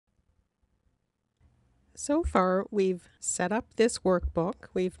So far, we've set up this workbook,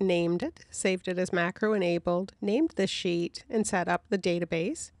 we've named it, saved it as macro enabled, named the sheet, and set up the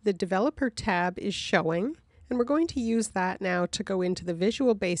database. The Developer tab is showing, and we're going to use that now to go into the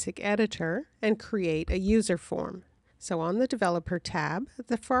Visual Basic Editor and create a user form. So on the Developer tab, at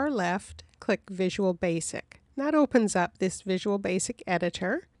the far left, click Visual Basic. That opens up this Visual Basic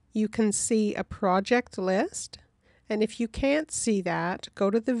Editor. You can see a project list, and if you can't see that, go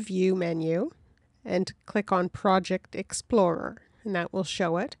to the View menu and click on Project Explorer, and that will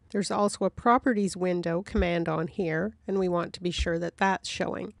show it. There's also a Properties window command on here, and we want to be sure that that's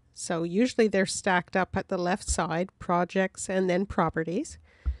showing. So usually they're stacked up at the left side, Projects and then Properties.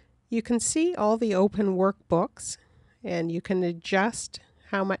 You can see all the open workbooks, and you can adjust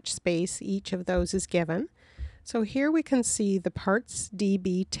how much space each of those is given. So here we can see the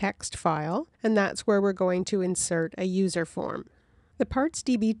parts.db text file, and that's where we're going to insert a user form. The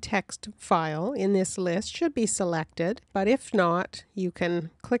parts.db text file in this list should be selected, but if not, you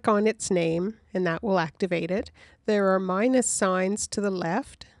can click on its name and that will activate it. There are minus signs to the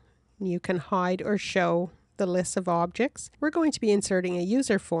left. You can hide or show the list of objects. We're going to be inserting a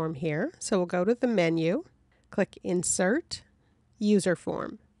user form here, so we'll go to the menu, click Insert, User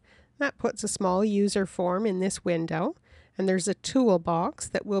Form. That puts a small user form in this window, and there's a toolbox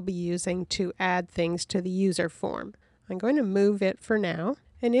that we'll be using to add things to the user form. I'm going to move it for now.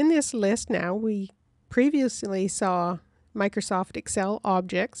 And in this list now, we previously saw Microsoft Excel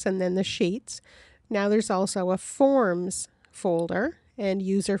objects and then the sheets. Now there's also a Forms folder and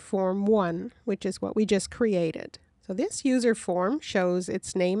User Form 1, which is what we just created. So this user form shows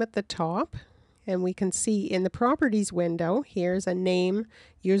its name at the top, and we can see in the Properties window, here's a name,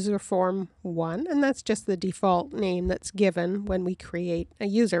 User Form 1, and that's just the default name that's given when we create a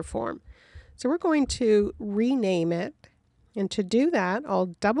user form. So we're going to rename it, and to do that,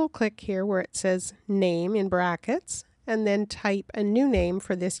 I'll double click here where it says name in brackets, and then type a new name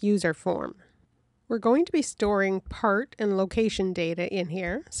for this user form. We're going to be storing part and location data in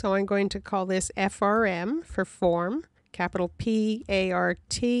here, so I'm going to call this FRM for form, capital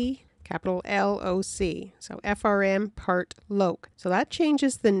P-A-R-T, capital L-O-C, so FRM part loc. So that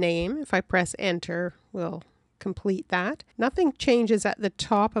changes the name. If I press enter, we'll complete that. Nothing changes at the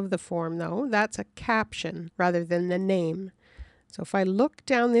top of the form though. That's a caption rather than the name. So if I look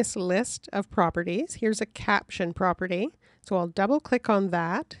down this list of properties, here's a caption property. So I'll double click on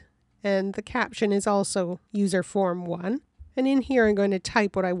that, and the caption is also user form 1. And in here I'm going to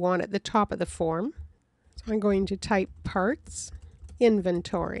type what I want at the top of the form. So I'm going to type parts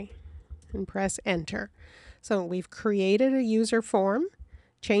inventory and press enter. So we've created a user form,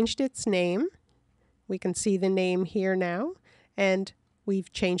 changed its name. We can see the name here now, and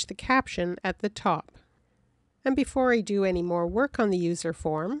we've changed the caption at the top. And before I do any more work on the user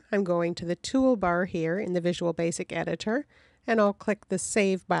form, I'm going to the toolbar here in the Visual Basic Editor, and I'll click the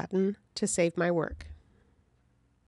Save button to save my work.